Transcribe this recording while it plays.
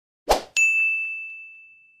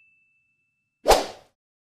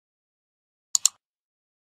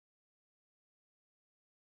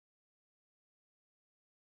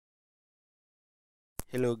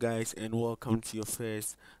Hello guys and welcome to your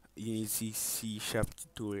first Unity C Sharp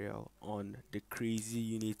tutorial on the Crazy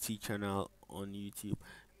Unity channel on YouTube.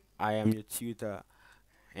 I am your tutor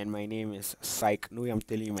and my name is Psych. No way I'm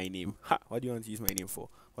telling you my name. Ha! What do you want to use my name for?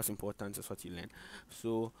 What's important is what you learn.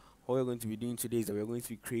 So what we're going to be doing today is that we're going to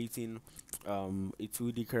be creating a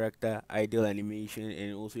 2D character ideal animation,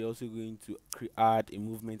 and also you're also going to add a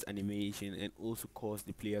movement animation and also cause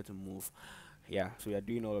the player to move. Yeah, so we are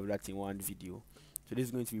doing all of that in one video. So this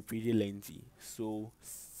is going to be pretty lengthy, so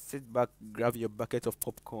sit back, grab your bucket of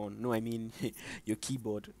popcorn, no I mean your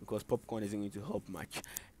keyboard, because popcorn isn't going to help much,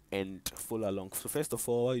 and follow along. So first of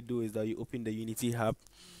all, what you do is that you open the Unity hub,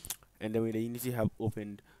 and then with the Unity hub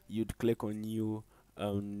opened, you'd click on new,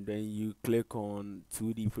 then you click on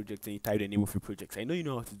 2D project and you type the name of your project. I know you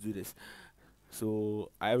know how to do this,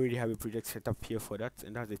 so I already have a project set up here for that,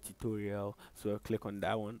 and that's a tutorial. So I'll click on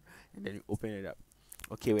that one and then you open it up.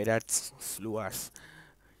 Okay, well that's slow as.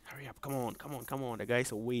 Hurry up, come on, come on, come on. The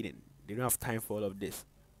guys are waiting. They don't have time for all of this.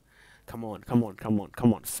 Come on, come on, come on,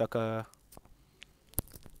 come on, sucker.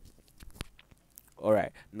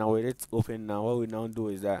 Alright, now with it open, now what we now do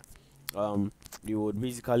is that you would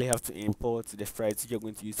basically have to import the sprites you're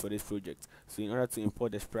going to use for this project. So in order to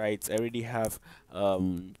import the sprites, I already have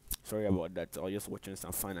sorry about that, I was just watching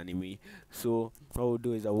some fun anime. So what we'll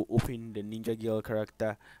do is I will open the Ninja Girl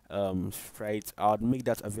character sprite. I'll make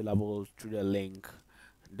that available through the link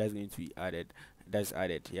that's going to be added. That's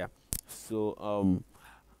added, yeah. So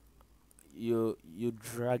you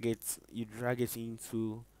drag it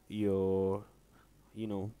into your, you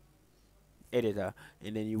know, editor,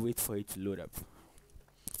 and then you wait for it to load up.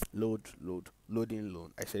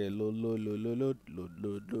 Loading. I said a load, a loady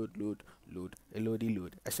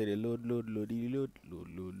load. I said a loady load, loadily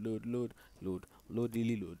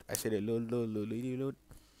load. I said a loady load.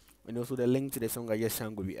 And also the link to the song I just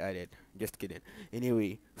sang will be added. Just kidding.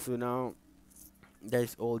 Anyway, so now that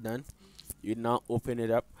is all done. You now open it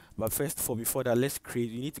up, but first, for before that, we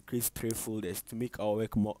need to create 3 folders to make our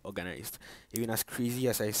work more organized. Even as crazy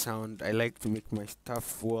as I sound, I like to make my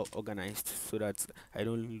stuff well organized so that I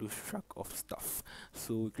don't lose track of stuff.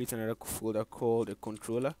 So we create another folder called a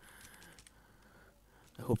controller.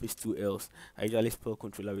 I hope it's 2 L's. I usually spell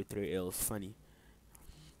controller with 3 L's. Funny.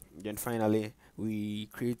 Then finally we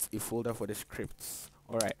create a folder for the scripts.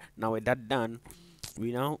 Alright, now with that done,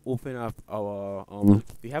 we now open up our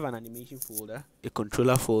we have an animation folder, a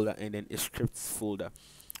controller folder, and then a scripts folder.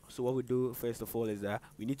 So what we do first of all is that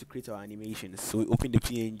we need to create our animations. So we open the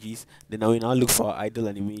PNGs, then we now look for our idle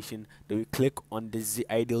animation, then we click on the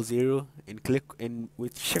idle 0 and click, and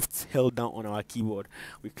with shift held down on our keyboard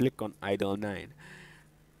we click on idle 9.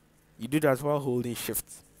 You do that while holding shift.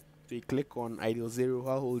 So you click on idle 0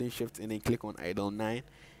 while holding shift, and then click on idle 9,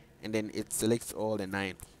 and then it selects all the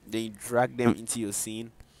 9. Then you drag them into your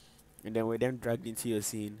scene, and then with them dragged into your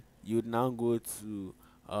scene, you would now go to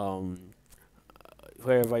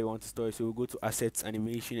wherever you want to store it. So we'll go to assets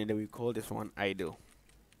animation, and then we call this one idle,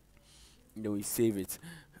 and then we save it.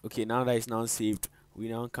 Okay, now that it's now saved, we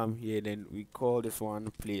now come here, then we call this one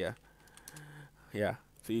player. Yeah,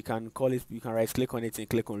 so you can call it, you can right click on it and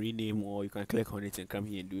click on rename, or you can click on it and come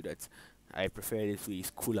here and do that. I prefer this way, it's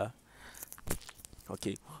cooler.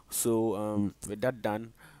 Okay, so with that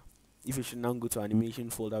done, if you should now go to animation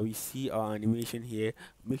folder, we see our animation here.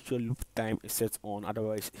 Make sure loop time is set on,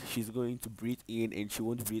 otherwise she's going to breathe in and she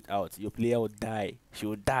won't breathe out. Your player will die, she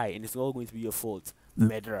will die, and it's all going to be your fault,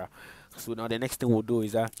 murderer. So now the next thing we'll do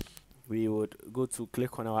is that we would go to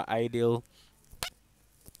click on our ideal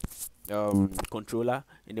controller,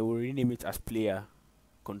 and then we'll rename it as player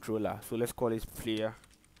controller. So let's call it player.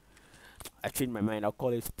 I changed my mind, I'll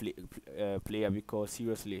call it player, because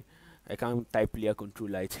seriously I can't type player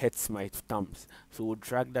controller, it hurts my thumbs. So we'll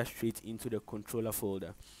drag that straight into the controller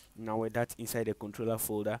folder. Now with that inside the controller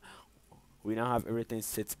folder, we now have everything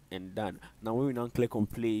set and done. Now when we now click on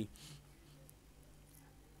play,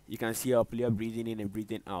 you can see our player breathing in and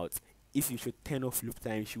breathing out. If you should turn off loop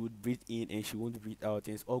time, she would breathe in and she won't breathe out,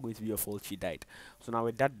 and it's all going to be your fault she died. So now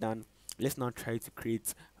with that done, let's now try to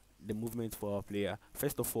create the movement for our player.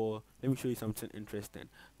 First of all, let me show you something interesting.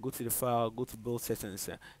 Go to the file, go to build settings,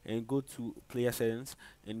 and go to player settings,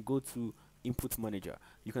 and go to input manager.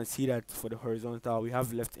 You can see that for the horizontal we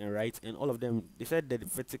have left and right, and all of them, they said that the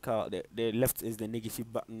vertical, the left is the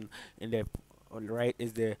negative button, and the on the right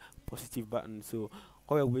is the positive button. So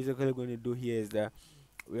what we're basically going to do here is that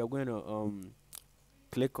we are going to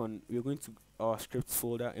we're going to our scripts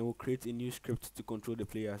folder, and we'll create a new script to control the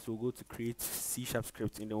player. So we'll go to create C#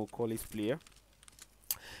 script, and then we'll call it player.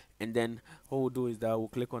 And then what we'll do is that we'll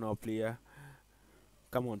click on our player.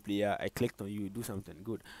 Come on player, I clicked on you, do something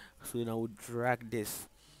good. So now we'll drag this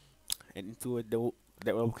and into it.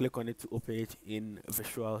 That will click on it to open it in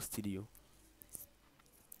Visual Studio.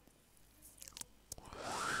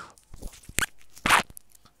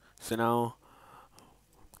 So now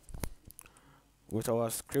with our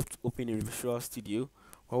script open in Visual Studio,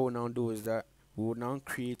 what we'll now do is that we will now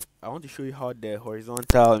create. I want to show you how the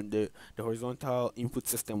horizontal input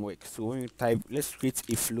system works. So when you type, let's create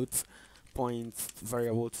a float point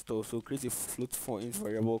variable to store. So create a float point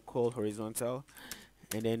variable called horizontal,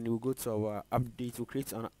 and then we'll go to our update. We'll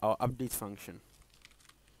create our update function.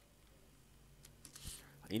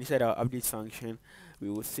 Inside our update function, we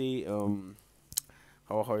will say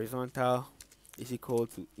our horizontal is equal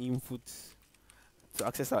to input. To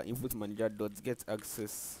access our input manager dot get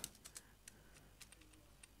access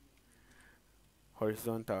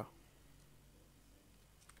horizontal.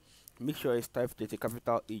 Make sure it's typed with a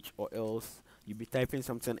capital H, or else you'll be typing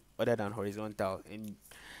something other than horizontal, and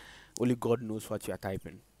only God knows what you are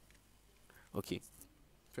typing. Okay,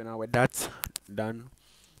 so now with that done,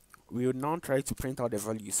 we will now try to print out the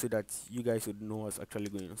value so that you guys would know what's actually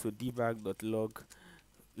going on. So debug.log,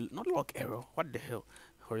 not log error, what the hell,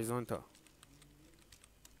 horizontal.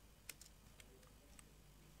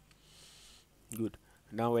 Good.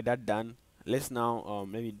 Now with that done, let's now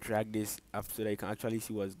maybe drag this up so that you can actually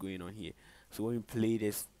see what's going on here. So when we play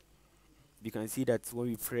this, you can see that when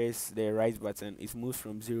we press the right button, it moves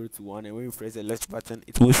from 0 to 1, and when we press the left button,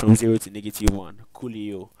 it moves from 0 to -1.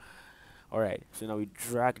 Coolio. Alright, so now we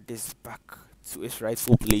drag this back to its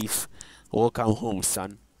rightful place. Welcome home,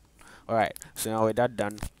 son. Alright, so now with that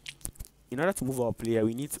done, in order to move our player,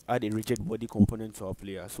 we need to add a rigid body component to our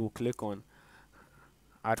player. So we'll click on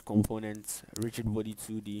add components, rigid body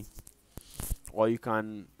 2D, or you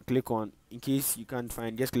can click on, in case you can't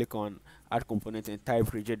find, just click on add component and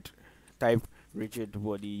type rigid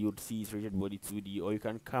body. You'll see it's rigid body 2D, or you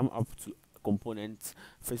can come up to components,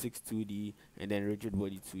 physics 2D, and then rigid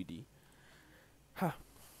body 2D.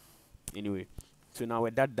 Anyway, so now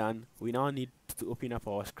with that done, we now need to open up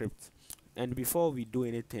our script. And before we do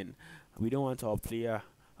anything, we don't want our player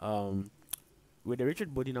with the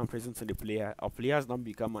rigid body now present on the player, our player has now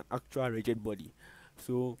become an actual rigid body.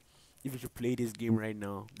 So if you should play this game right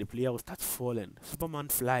now, the player will start falling. Superman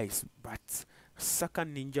flies, but Saka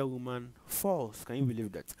Ninja Woman falls. Can you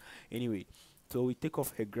believe that? Anyway, so we take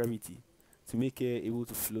off her gravity to make her able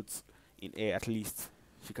to float in air. At least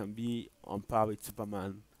she can be on par with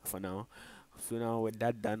Superman for now. So now with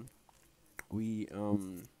that done, we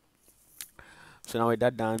so now with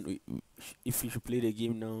that done, if you should play the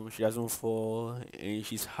game now, she doesn't fall and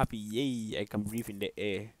she's happy. Yay! I can breathe in the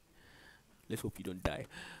air. Let's hope you don't die.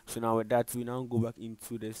 So now with that, we now go back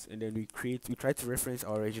into this, and then we try to reference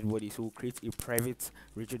our rigid body. So we'll create a private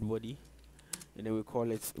rigid body, and then we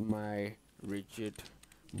call it my rigid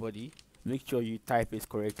body. Make sure you type it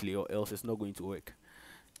correctly, or else it's not going to work.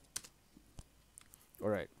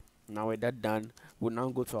 Alright, now with that done, we'll now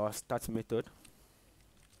go to our start method,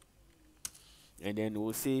 and then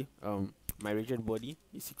we'll say my rigid body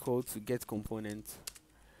is equal to get component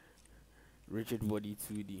rigid body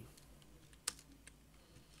 2D.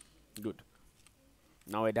 Good.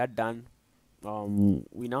 Now with that done,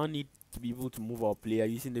 we now need to be able to move our player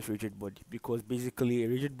using this rigid body, because basically a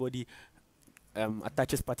rigid body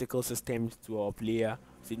attaches particle systems to our player.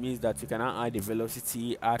 So it means that you can now add the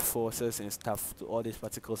velocity, add forces and stuff to all these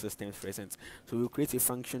particle systems present. So we'll create a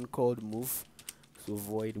function called move. So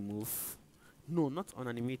void move. No, not on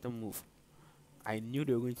animator move. I knew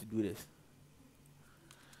they were going to do this.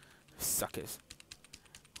 Suckers.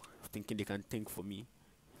 Thinking they can think for me.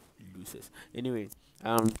 Losers. Anyway,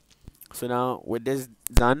 so now with this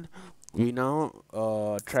done, we now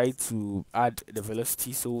try to add the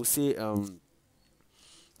velocity. So we'll say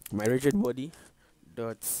my rigid body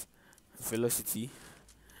dot velocity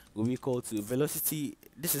will be equal to velocity.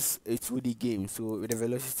 This is a 2D game, so with the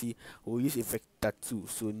velocity we'll use a vector 2.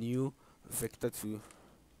 So new vector 2,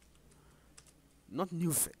 not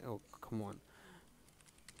new oh come on,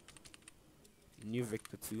 new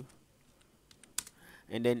vector 2,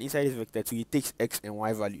 and then inside this vector 2 it takes x and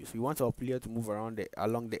y values. We want our player to move around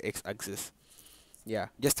along the x-axis. Yeah,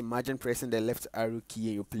 just imagine pressing the left arrow key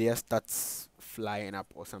and your player starts flying up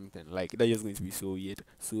or something. Like, that's just going to be so weird.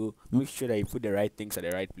 So make sure that you put the right things at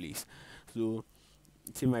the right place. So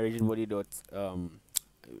say my rigid body dot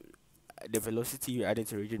the velocity you added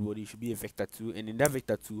to rigid body should be a vector 2, and in that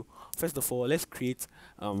vector 2, first of all, let's create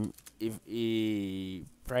if a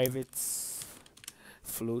private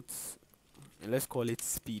float, and let's call it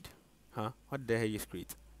speed. What the hell is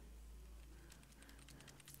create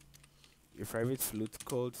a private float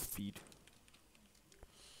called speed,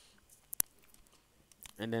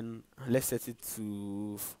 and then let's set it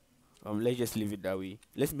to let's just leave it that way.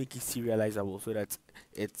 Let's make it serializable so that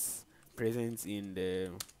it's present in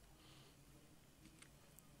the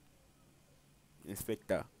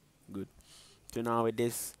inspector. Good. So now with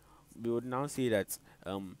this, we would now say that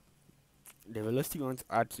um the velocity we want to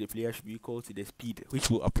add to the player should be equal to the speed which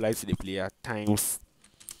will apply to the player times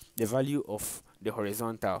the value of the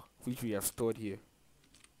horizontal which we have stored here.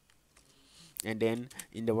 And then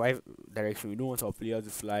in the y direction, we don't want our player to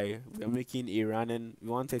fly. We are making a running. We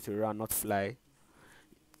want it to run, not fly.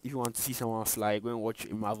 If you want to see someone fly, go and watch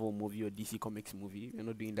a Marvel movie or DC Comics movie. We're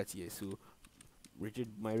not doing that here. So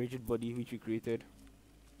my rigid body which we created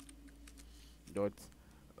dot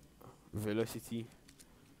velocity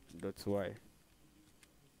dot y.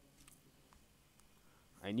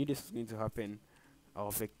 I knew this was going to happen.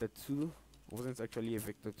 Our vector 2 wasn't actually a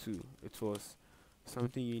vector 2. It was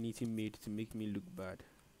something Unity made to make me look bad.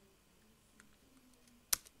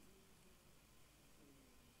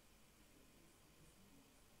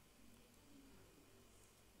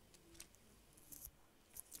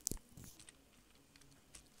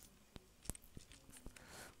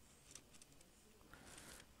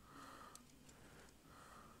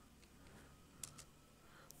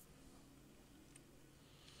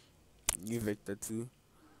 New vector 2.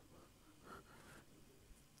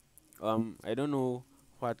 I don't know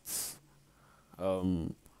what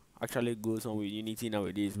um actually goes on with Unity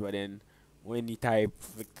nowadays, but then when you type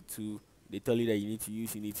vector 2, they tell you that you need to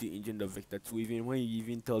use Unity engine vector 2. Even when you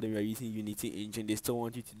even tell them you're using Unity engine, they still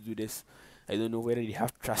want you to do this. I don't know whether they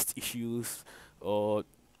have trust issues or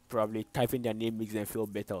probably typing their name makes them feel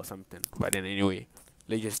better or something. But then anyway,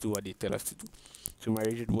 let's just do what they tell us to do. So my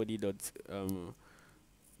rigid body dot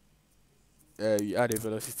we add a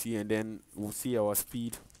velocity, and then we'll see our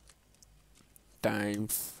speed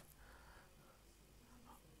times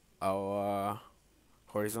our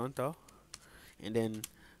horizontal, and then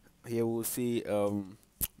here we'll see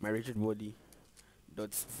my rigid body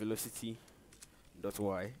dot velocity dot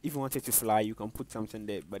y. If you wanted to fly, you can put something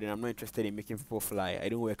there, but then I'm not interested in making people fly. I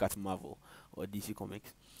don't work at Marvel or DC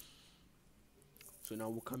Comics. So now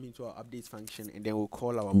we'll come into our update function, and then we'll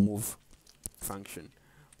call our move function.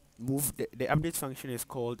 The update function is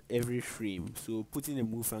called every frame. So putting the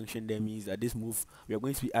move function there means that this move, we are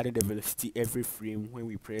going to be adding the velocity every frame when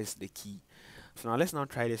we press the key. So now let's now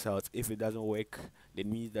try this out. If it doesn't work, that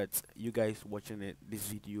means that you guys watching this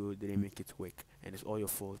video didn't make it work, and it's all your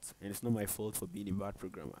fault, and it's not my fault for being a bad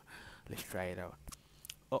programmer. Let's try it out.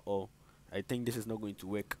 Uh-oh, I think this is not going to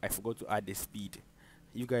work. I forgot to add the speed.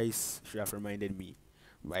 You guys should have reminded me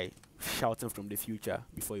by shouting from the future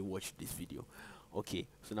before you watch this video. Okay,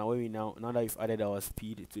 so now now that we've added our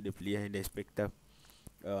speed to the player in the inspector,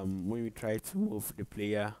 when we try to move the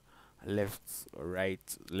player left or right,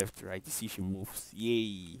 left right, you see she moves.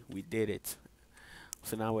 Yay, we did it.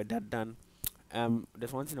 So now with that done,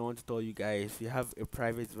 there's one thing I want to tell you guys. You have a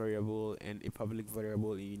private variable and a public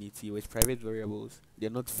variable in Unity. With private variables, they're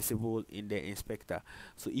not visible in the inspector.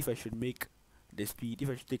 So if I should make the speed, if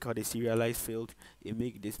I should take out the serialized field and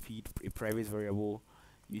make the speed a private variable,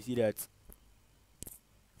 you see that,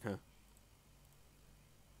 huh,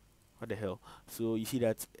 what the hell? So you see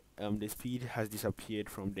that the speed has disappeared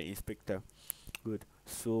from the inspector. Good.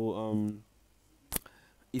 So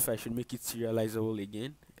if I should make it serialized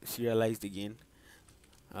again,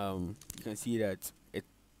 you can see that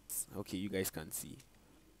it's okay. You guys can see.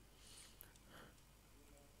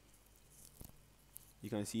 You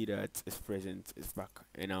can see that it's present, it's back,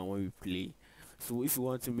 and now when we play. So if you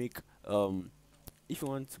want to make if you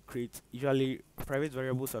want to create, usually private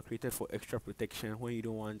variables are created for extra protection when you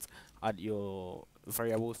don't want add your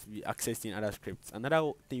variables to be accessed in other scripts.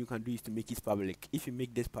 Another thing you can do is to make it public. If you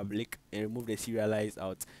make this public and remove the serialized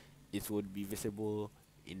out, it would be visible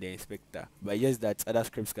in the inspector. But just that other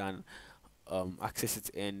scripts can access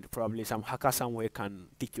it, and probably some hacker somewhere can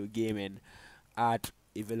take your game and add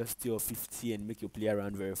a velocity of 50 and make your player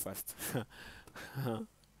run very fast.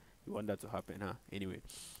 You want that to happen, huh? Anyway,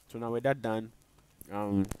 so now with that done,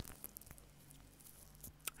 um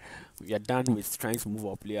we are done with trying to move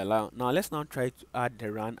our player. Now let's now try to add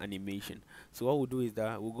the run animation. So what we'll do is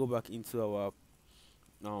that we'll go back into our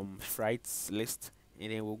sprites list,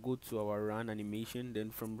 and then we'll go to our run animation.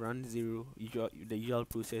 Then from run 0, the usual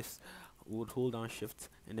process, we would hold down shift,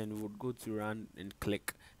 and then we would go to run and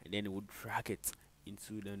click, and then we'll drag it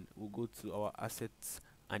into, then we'll go to our assets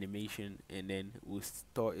animation, and then we'll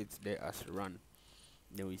store it there as run,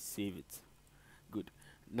 then we save it. Good.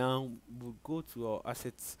 Now we'll go to our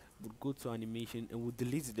assets, we'll go to animation, and we'll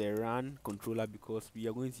delete the run controller because we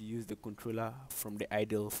are going to use the controller from the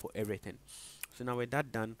idle for everything. So now with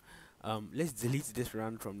that done, let's delete this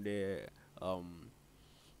run from the um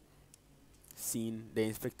scene, the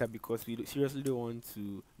inspector, because we seriously don't want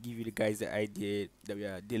to give you the guys the idea that we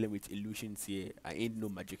are dealing with illusions here. I ain't no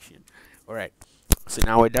magician. All right. So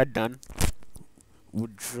now with that done, we'll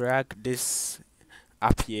drag this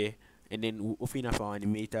up here, and then we'll open up our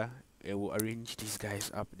animator, and we'll arrange these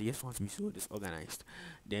guys up. They just want to be so disorganized.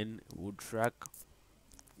 Then we'll drag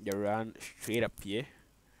the run straight up here.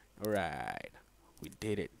 All right, we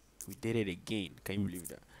did it. We did it again. Can you believe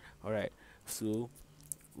that? All right. So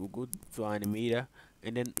we'll go to our animator,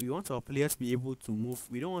 and then we want our players to be able to move.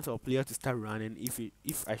 We don't want our player to start running.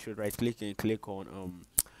 If I should right click and click on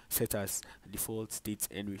set as default state,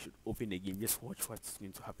 and we should open the game, just watch what's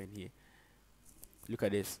going to happen here. Look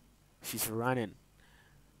at this, she's running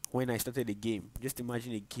when I started the game. Just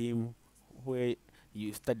imagine a game where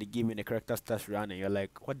you start the game and the character starts running. You're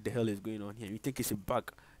like, what the hell is going on here? You think it's a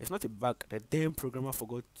bug. It's not a bug. The damn programmer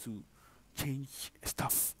forgot to change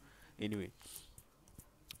stuff. Anyway,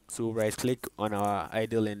 so right click on our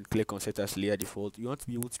idle and click on set as layer default. You want to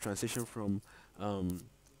be able to transition from um,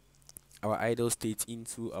 our idle state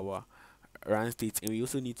into our run state, and we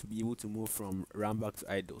also need to be able to move from run back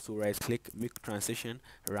to idle. So right click, make transition,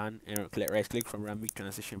 run, and right click from run, make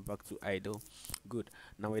transition back to idle. Good.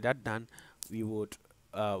 Now with that done, we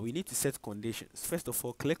need to set conditions. First of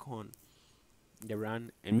all, click on the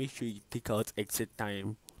run and make sure you take out exit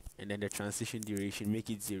time, and then the transition duration, make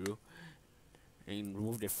it 0, and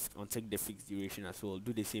remove the untick the fixed duration as well.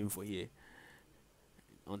 Do the same for here.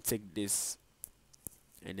 Untick this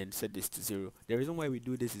and then set this to 0. The reason why we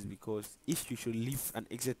do this is because if you should leave an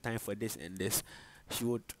exit time for this and this, she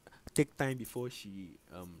would take time before she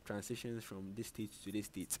transitions from this state to this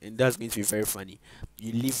state, and that's going to be very funny.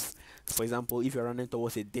 You leave, for example, if you're running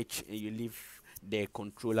towards a ditch and you leave the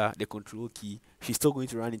control key, she's still going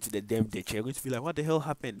to run into the damn ditch. You're going to be like, what the hell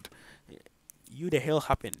happened? You the hell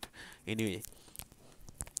happened? Anyway,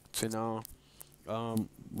 so now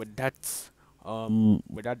with that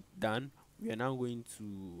done, we are now going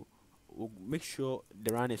to make sure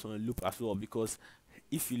the run is on a loop as well, because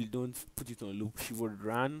if you don't put it on a loop, she would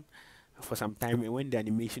run for some time, and when the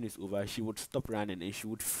animation is over, she would stop running and she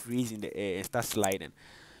would freeze in the air and start sliding.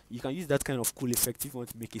 You can use that kind of cool effect if you want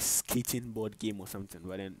to make a skating board game or something,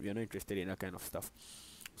 but then we are not interested in that kind of stuff.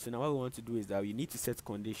 So now what we want to do is that we need to set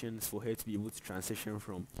conditions for her to be able to transition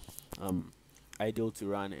from idle to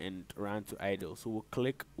run and run to idle. So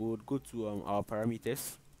we'll go to our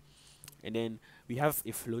parameters, and then we have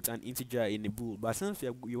a float, an integer, and a bool. But since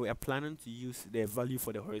we were planning to use the value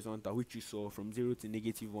for the horizontal, which you saw from 0 to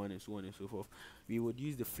 -1 and so on and so forth, we would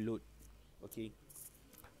use the float, okay,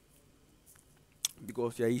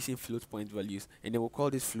 because we are using float point values, and then we'll call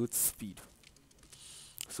this float speed.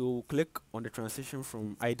 So we'll click on the transition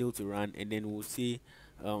from idle to run, and then we'll say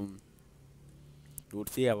we'll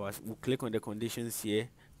click on the conditions here,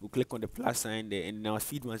 we'll click on the plus sign there, and our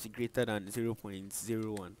speed must be greater than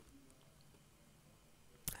 0.01.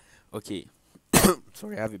 Okay.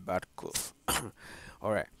 Sorry, I have a bad cough.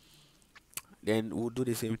 All right, then we'll do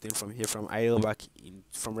the same thing from here, from idle back in,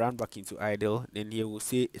 from run back into idle. Then here we'll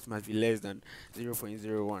say it must be less than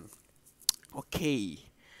 0.01. Okay,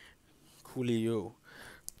 coolio.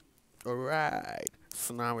 All right,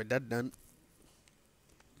 so now with that done,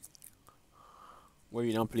 when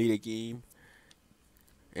we now play the game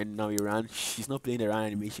and now we run, she's not playing the run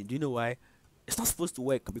animation. Do you know why? It's not supposed to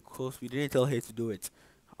work because we didn't tell her to do it.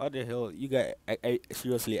 How the hell, you guys? I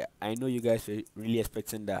seriously, I know you guys were really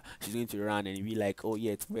expecting that she's going to run and be like, oh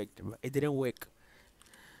yeah, it worked, but it didn't work.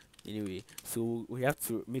 Anyway, so we have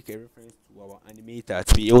to make a reference to our animator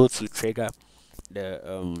to be able to trigger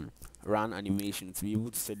the run animation, to be able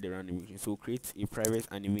to set the run animation. So create a private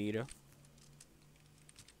animator,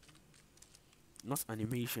 not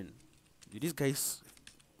animation. Did these guys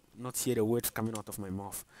not hear the words coming out of my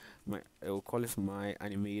mouth? I will call this my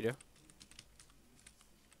animator,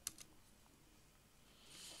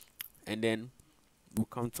 and then we'll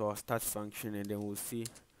come to our start function, and then we'll see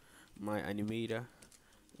my animator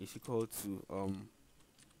is equal to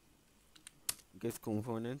get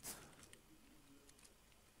component.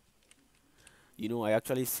 You know, I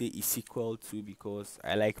actually say is equal to because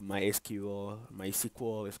I like my SQL.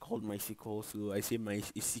 MySQL is called MySQL, so I say my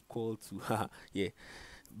is equal to. Haha, yeah,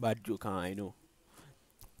 bad joke, huh, I know.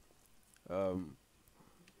 Um,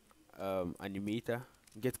 Animator,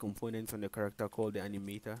 get components on the character called the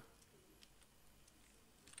animator,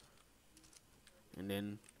 and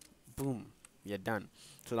then boom, we are done.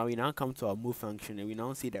 So now we now come to our move function, and we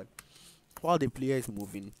now see that while the player is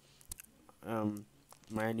moving,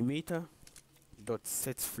 my animator dot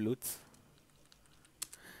set float,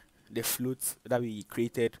 the float that we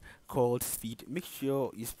created called speed. Make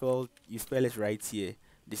sure you spell it right here,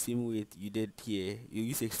 the same way you did here. You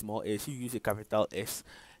use a small s, you use a capital S.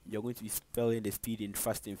 You're going to be spelling the speed in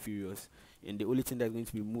Fast and Furious, and the only thing that's going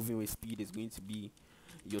to be moving with speed is going to be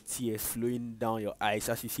your tears flowing down your eyes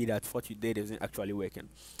as you see that what you did isn't actually working.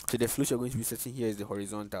 So the float you're going to be setting here is the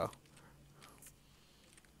horizontal,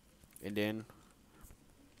 and then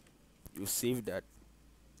you save that.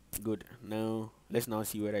 Good. Now let's now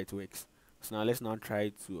see whether it works. So now let's now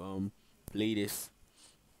try to play this.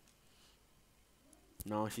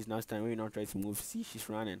 Now she's now standing. When we now try to move, see, she's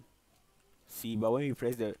running. See, but when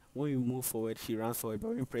we move forward, she runs forward. But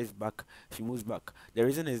when we press back, she moves back. The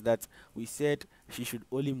reason is that we said she should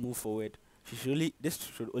only move forward.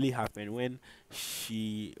 This should only happen when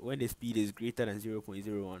the speed is greater than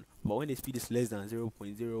 0.01. But when the speed is less than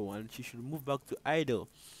 0.01, she should move back to idle.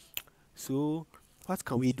 So what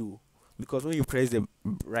can we do? Because when you press the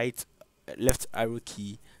right left arrow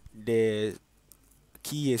key, the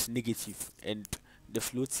key is negative, and the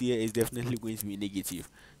float here is definitely going to be negative.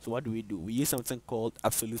 So what do? We use something called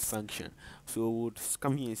absolute function. So we'll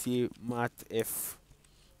come here and say math f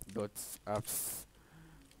dot abs,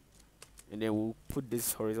 and then we'll put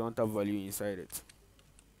this horizontal value inside it,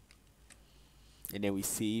 and then we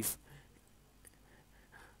save.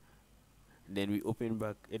 Then we open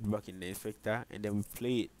back in the inspector, and then we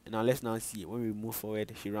play it. Now let's now see, when we move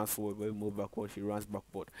forward she runs forward, when we move backward she runs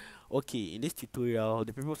backward. Okay, in this tutorial,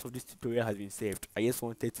 the purpose of this tutorial has been saved. I just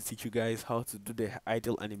wanted to teach you guys how to do the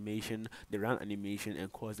idle animation, the run animation,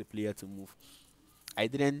 and cause the player to move. I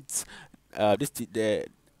didn't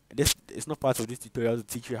this is not part of this tutorial to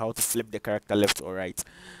teach you how to flip the character left or right.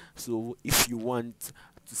 So if you want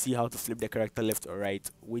to see how to flip the character left or right,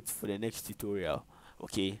 wait for the next tutorial.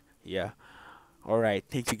 Okay, yeah. Alright,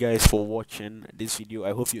 thank you guys for watching this video.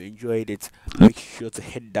 I hope you enjoyed it. Make sure to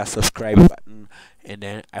hit that subscribe button, and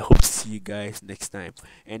then I hope to see you guys next time.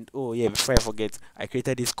 And oh yeah, before I forget, I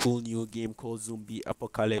created this cool new game called Zombie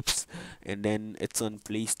Apocalypse, and then it's on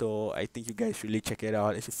Play Store. I think you guys should really check it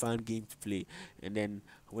out. It's a fun game to play. And then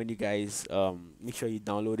when you guys make sure you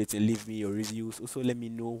download it and leave me your reviews. Also let me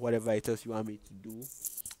know whatever it is you want me to do,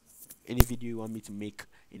 any video you want me to make,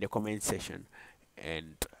 in the comment section,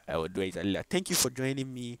 and I will do it. Thank you for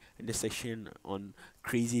joining me in the section on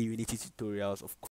crazy Unity tutorials. Of course.